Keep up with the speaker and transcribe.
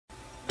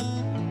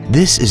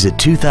This is a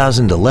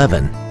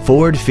 2011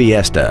 Ford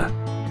Fiesta.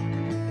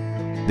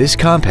 This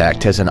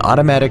compact has an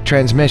automatic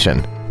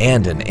transmission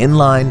and an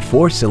inline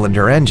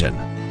 4-cylinder engine.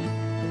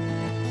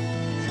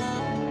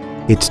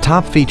 Its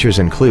top features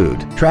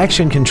include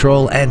traction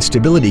control and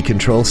stability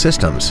control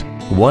systems,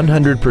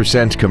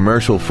 100%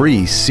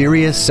 commercial-free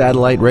Sirius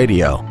satellite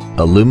radio,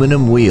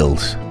 aluminum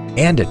wheels,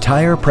 and a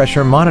tire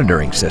pressure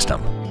monitoring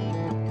system.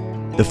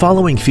 The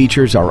following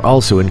features are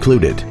also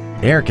included: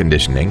 air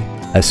conditioning,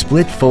 a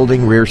split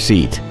folding rear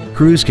seat,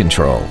 cruise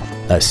control,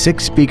 a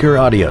 6-speaker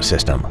audio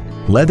system,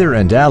 leather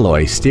and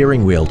alloy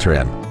steering wheel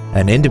trim,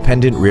 an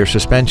independent rear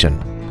suspension,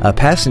 a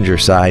passenger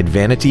side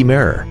vanity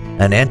mirror,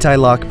 an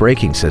anti-lock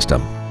braking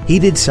system,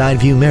 heated side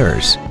view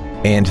mirrors,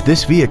 and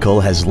this vehicle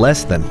has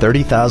less than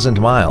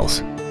 30,000 miles.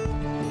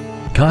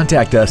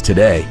 Contact us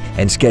today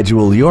and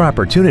schedule your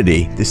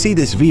opportunity to see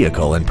this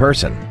vehicle in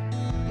person.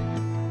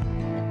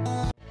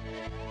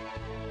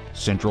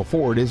 Central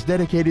Ford is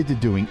dedicated to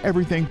doing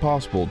everything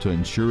possible to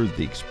ensure that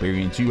the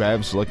experience you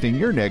have selecting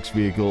your next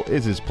vehicle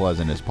is as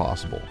pleasant as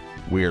possible.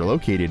 We are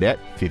located at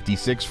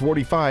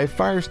 5645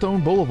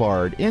 Firestone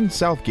Boulevard in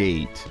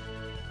Southgate.